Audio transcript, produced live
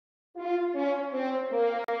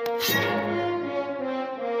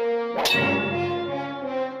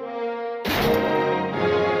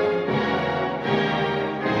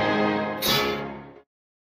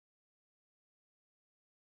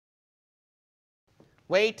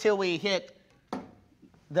Wait till we hit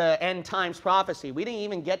the end times prophecy. We didn't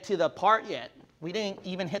even get to the part yet. We didn't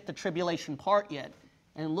even hit the tribulation part yet.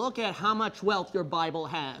 And look at how much wealth your Bible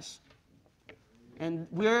has. And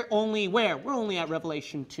we're only where? We're only at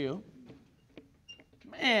Revelation 2.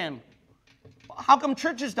 Man, how come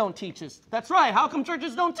churches don't teach this? That's right. How come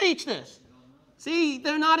churches don't teach this? See,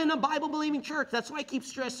 they're not in a Bible-believing church. That's why I keep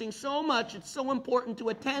stressing so much. It's so important to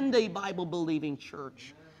attend a Bible-believing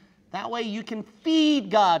church. That way you can feed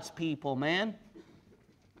God's people, man.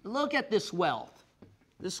 Look at this wealth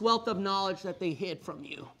of knowledge that they hid from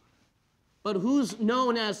you. But who's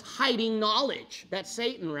known as hiding knowledge? That's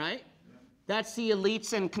Satan, right? That's the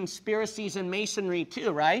elites and conspiracies and masonry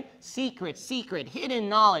too, right? Secret, hidden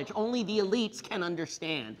knowledge. Only the elites can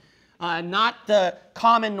understand, not the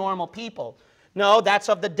common normal people. No, that's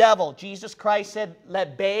of the devil. Jesus Christ said,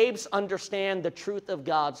 let babes understand the truth of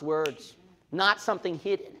God's words, not something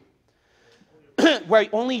hidden, where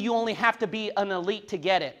you only have to be an elite to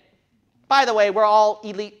get it. By the way, we're all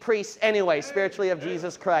elite priests anyway, spiritually of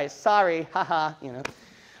Jesus Christ. Sorry, haha, you know.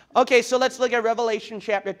 Okay, so let's look at Revelation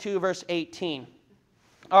chapter 2, verse 18.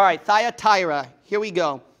 All right, Thyatira, here we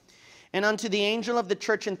go. And unto the angel of the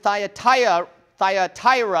church in Thyatira,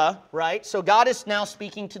 right? So God is now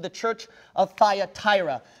speaking to the church of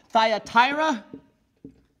Thyatira. Thyatira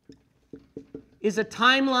is a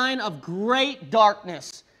timeline of great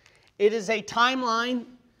darkness. It is a timeline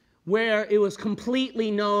where it was completely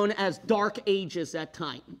known as Dark Ages at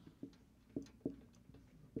time.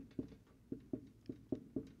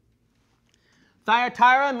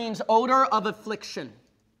 Thyatira means odor of affliction.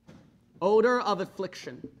 Odor of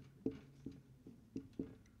affliction.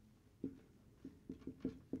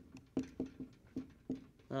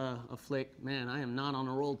 Man, I am not on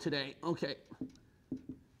a roll today. Okay.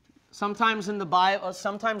 Sometimes in the Bible,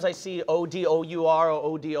 sometimes I see O-D-O-U-R or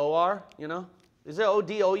O-D-O-R, you know? Is it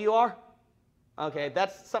O-D-O-U-R? Okay,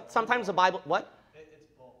 that's sometimes the Bible, what? It's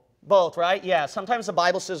both. Both, right? Yeah, sometimes the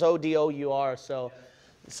Bible says O-D-O-U-R, so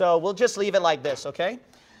we'll just leave it like this, okay?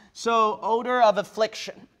 So, odor of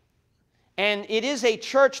affliction. And it is a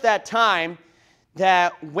church that time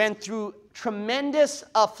that went through tremendous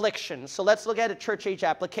affliction. So let's look at a church age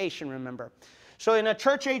application, remember. So in a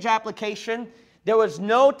church age application, there was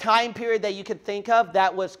no time period that you could think of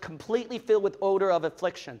that was completely filled with odor of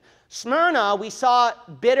affliction. Smyrna, we saw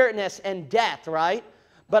bitterness and death, right?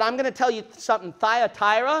 But I'm going to tell you something.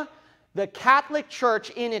 Thyatira, the Catholic Church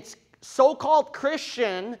in its so-called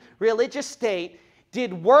Christian religious state,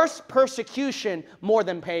 did worse persecution more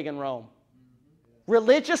than pagan Rome.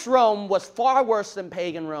 Religious Rome was far worse than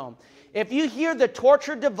pagan Rome. If you hear the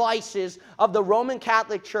torture devices of the Roman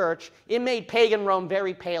Catholic Church, it made pagan Rome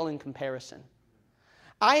very pale in comparison.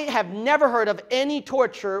 I have never heard of any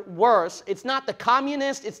torture worse. It's not the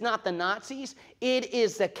communists, it's not the Nazis. It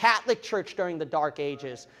is the Catholic Church during the Dark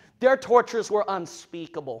Ages. Their tortures were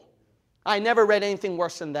unspeakable. I never read anything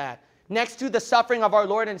worse than that. Next to the suffering of our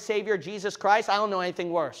Lord and Savior Jesus Christ, I don't know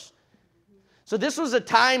anything worse. So this was a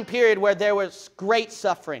time period where there was great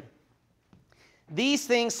suffering. These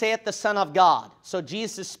things saith the Son of God. So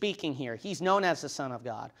Jesus is speaking here. He's known as the Son of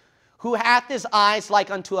God. Who hath his eyes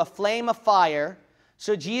like unto a flame of fire.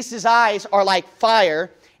 So Jesus' eyes are like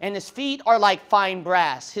fire, and his feet are like fine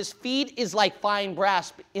brass. His feet is like fine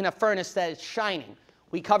brass in a furnace that is shining.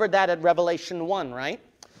 We covered that at Revelation 1, right?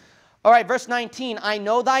 All right, verse 19. I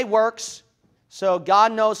know thy works. So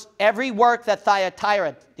God knows every work that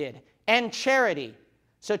Thyatira did. And charity.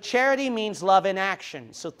 So charity means love in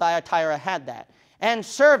action. So Thyatira had that. And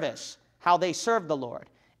service, how they served the Lord.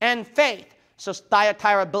 And faith. So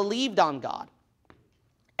Thyatira believed on God.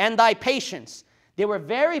 And thy patience. They were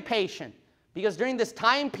very patient because during this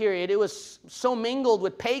time period, it was so mingled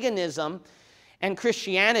with paganism and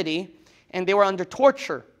Christianity, and they were under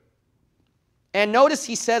torture. And notice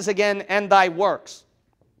he says again, and thy works.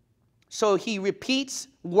 So he repeats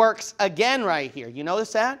works again right here. You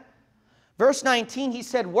notice that? Verse 19, he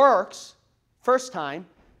said works, first time,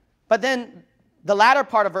 but then the latter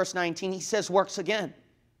part of verse 19, he says works again.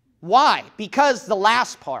 Why? Because the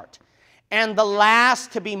last part, and the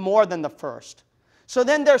last to be more than the first. So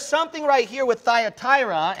then there's something right here with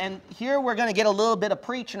Thyatira, and here we're going to get a little bit of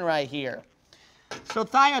preaching right here. So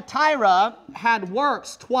Thyatira had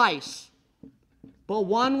works twice, but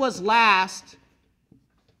one was last,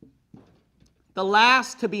 the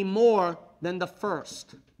last to be more than the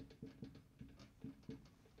first.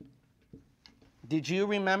 Did you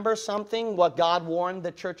remember something, what God warned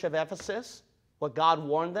the church of Ephesus? What God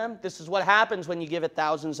warned them? This is what happens when you give it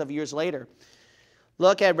thousands of years later.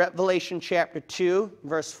 Look at Revelation chapter 2,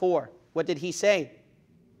 verse 4. What did he say?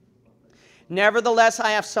 Nevertheless,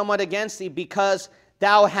 I have somewhat against thee, because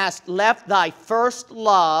thou hast left thy first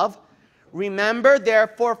love. Remember,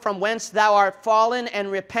 therefore, from whence thou art fallen,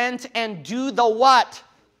 and repent, and do the what?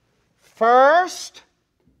 First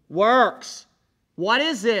works. What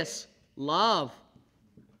is this? Love.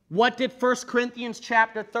 What did 1 Corinthians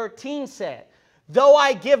chapter 13 say? Though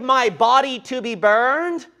I give my body to be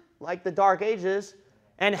burned, like the Dark Ages,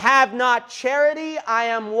 and have not charity, I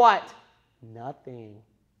am what? Nothing.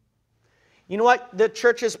 You know what the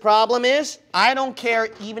church's problem is? I don't care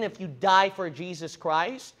even if you die for Jesus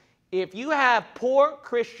Christ. If you have poor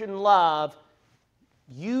Christian love,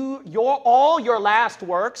 all your last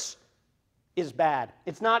works is bad.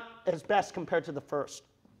 It's not as best compared to the first.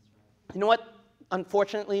 You know what?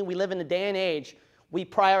 Unfortunately, we live in a day and age, we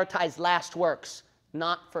prioritize last works,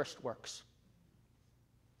 not first works.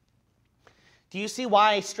 Do you see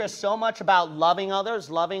why I stress so much about loving others,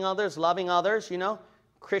 loving others, loving others, you know?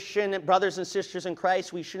 Christian brothers and sisters in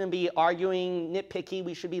Christ, we shouldn't be arguing, nitpicky,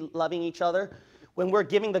 we should be loving each other. When we're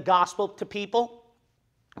giving the gospel to people,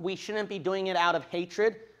 we shouldn't be doing it out of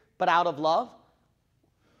hatred, but out of love.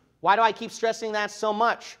 Why do I keep stressing that so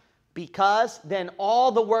much? Because then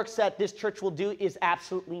all the works that this church will do is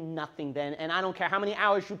absolutely nothing then. And I don't care how many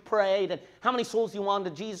hours you prayed and how many souls you won to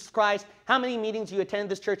Jesus Christ, how many meetings you attend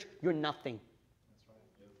this church, you're nothing.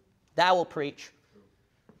 That will preach.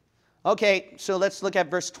 Okay, so let's look at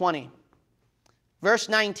verse 20. Verse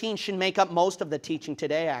 19 should make up most of the teaching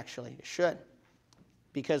today, actually. It should.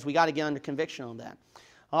 Because we got to get under conviction on that.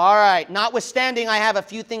 All right, notwithstanding, I have a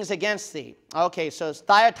few things against thee. Okay, so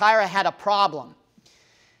Thyatira had a problem.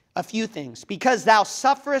 A few things. Because thou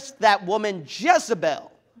sufferest that woman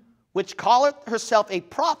Jezebel, which calleth herself a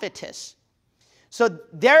prophetess. So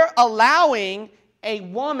they're allowing a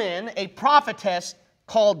woman, a prophetess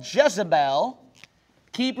called Jezebel,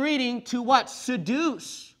 keep reading, to what?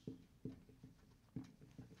 Seduce.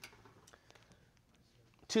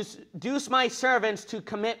 To seduce my servants to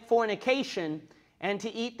commit fornication and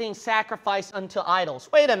to eat things sacrificed unto idols.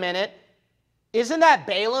 Wait a minute. Isn't that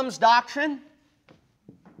Balaam's doctrine?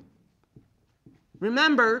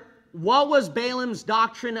 Remember, what was Balaam's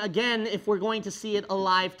doctrine again if we're going to see it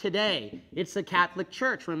alive today? It's the Catholic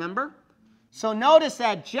Church, remember? So notice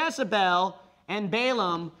that Jezebel and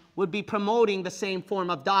Balaam would be promoting the same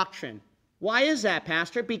form of doctrine. Why is that,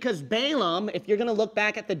 Pastor? Because Balaam, if you're going to look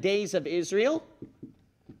back at the days of Israel,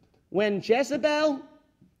 when Jezebel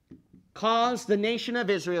caused the nation of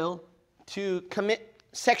Israel to commit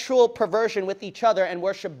sexual perversion with each other and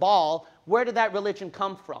worship Baal, where did that religion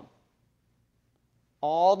come from?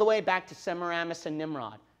 All the way back to Semiramis and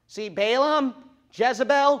Nimrod. See, Balaam,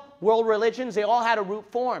 Jezebel, world religions, they all had a root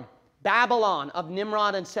form. Babylon of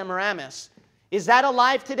Nimrod and Semiramis. Is that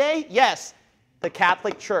alive today? Yes, the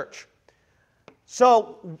Catholic Church.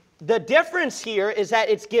 So the difference here is that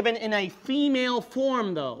it's given in a female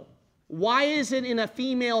form, though. Why is it in a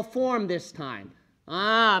female form this time?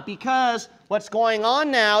 Because what's going on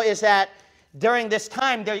now is that during this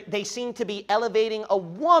time, they seem to be elevating a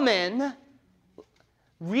woman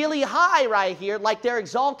really high right here, like they're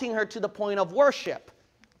exalting her to the point of worship.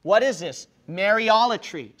 What is this?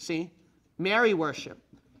 Mariolatry, see? Mary worship.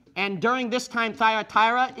 And during this time,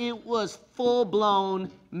 Thyatira, it was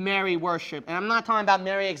full-blown Mary worship. And I'm not talking about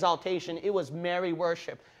Mary exaltation. It was Mary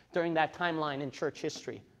worship during that timeline in church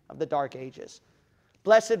history of the Dark Ages.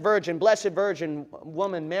 Blessed Virgin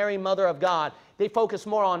woman, Mary, Mother of God. They focus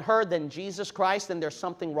more on her than Jesus Christ, then there's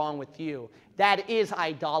something wrong with you. That is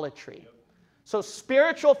idolatry. So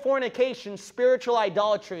spiritual fornication, spiritual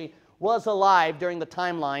idolatry was alive during the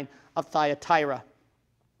timeline of Thyatira.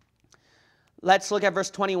 Let's look at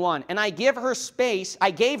verse 21. And I gave her space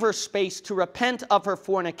to repent of her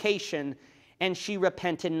fornication, and she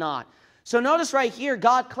repented not. So notice right here,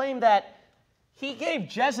 God claimed that he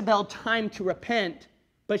gave Jezebel time to repent,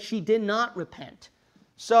 but she did not repent.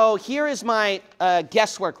 So here is my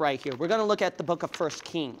guesswork right here. We're going to look at the book of 1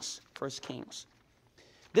 Kings. 1 Kings.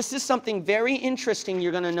 This is something very interesting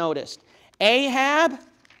you're going to notice. Ahab,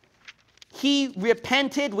 he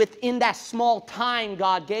repented within that small time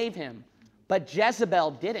God gave him. But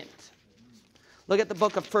Jezebel didn't. Look at the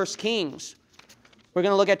book of 1 Kings. We're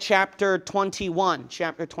going to look at chapter 21.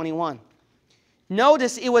 Chapter 21.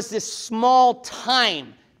 Notice it was this small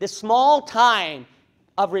time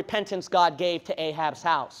of repentance God gave to Ahab's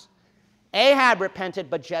house. Ahab repented,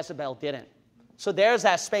 but Jezebel didn't. So there's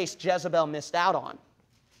that space Jezebel missed out on.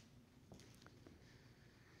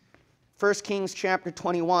 1 Kings chapter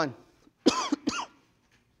 21.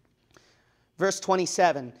 Verse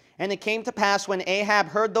 27. And it came to pass when Ahab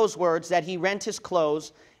heard those words that he rent his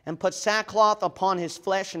clothes and put sackcloth upon his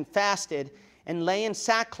flesh and fasted and lay in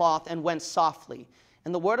sackcloth and went softly.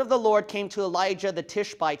 And the word of the Lord came to Elijah the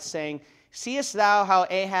Tishbite, saying, Seest thou how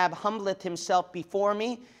Ahab humbleth himself before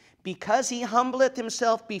me? Because he humbleth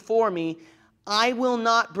himself before me, I will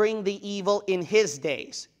not bring the evil in his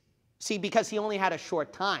days. See, because he only had a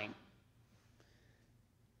short time.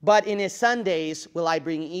 But in his son's days will I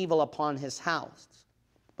bring evil upon his house.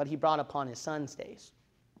 But he brought upon his son's days.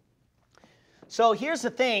 So here's the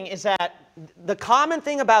thing, is that the common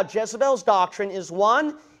thing about Jezebel's doctrine is,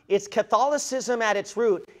 one, it's Catholicism at its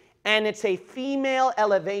root, and it's a female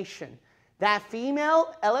elevation. That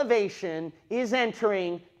female elevation is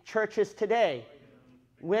entering churches today.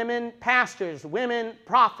 Women pastors, women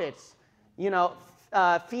prophets,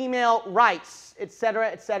 female rights,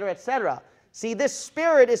 etc., etc., etc. See, this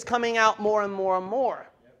spirit is coming out more and more and more.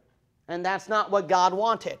 And that's not what God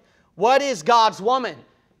wanted. What is God's woman?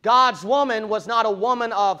 God's woman was not a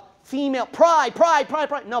woman of female pride.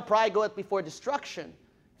 No, pride goeth before destruction.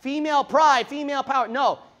 Female pride, female power.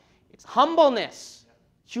 No, it's humbleness,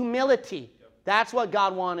 humility. That's what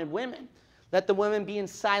God wanted women. Let the women be in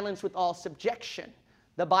silence with all subjection.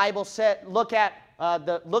 The Bible said, look at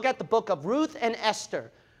the book of Ruth and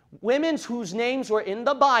Esther. Women whose names were in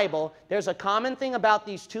the Bible, there's a common thing about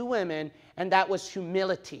these two women, and that was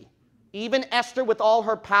humility. Even Esther, with all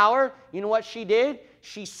her power, you know what she did?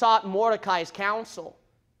 She sought Mordecai's counsel.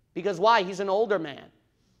 Because why? He's an older man.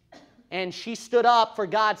 And she stood up for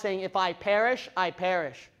God, saying, if I perish, I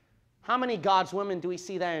perish. How many God's women do we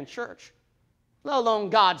see that in church? Let alone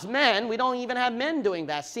God's men. We don't even have men doing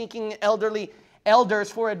that, seeking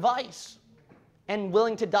elders for advice and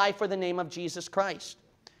willing to die for the name of Jesus Christ.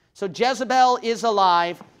 So Jezebel is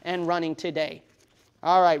alive and running today.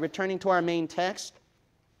 All right, returning to our main text.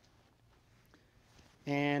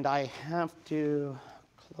 And I have to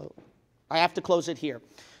close it here.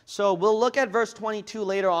 So we'll look at verse 22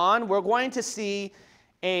 later on. We're going to see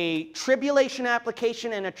a tribulation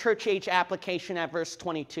application and a church age application at verse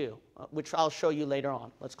 22, which I'll show you later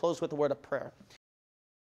on. Let's close with a word of prayer.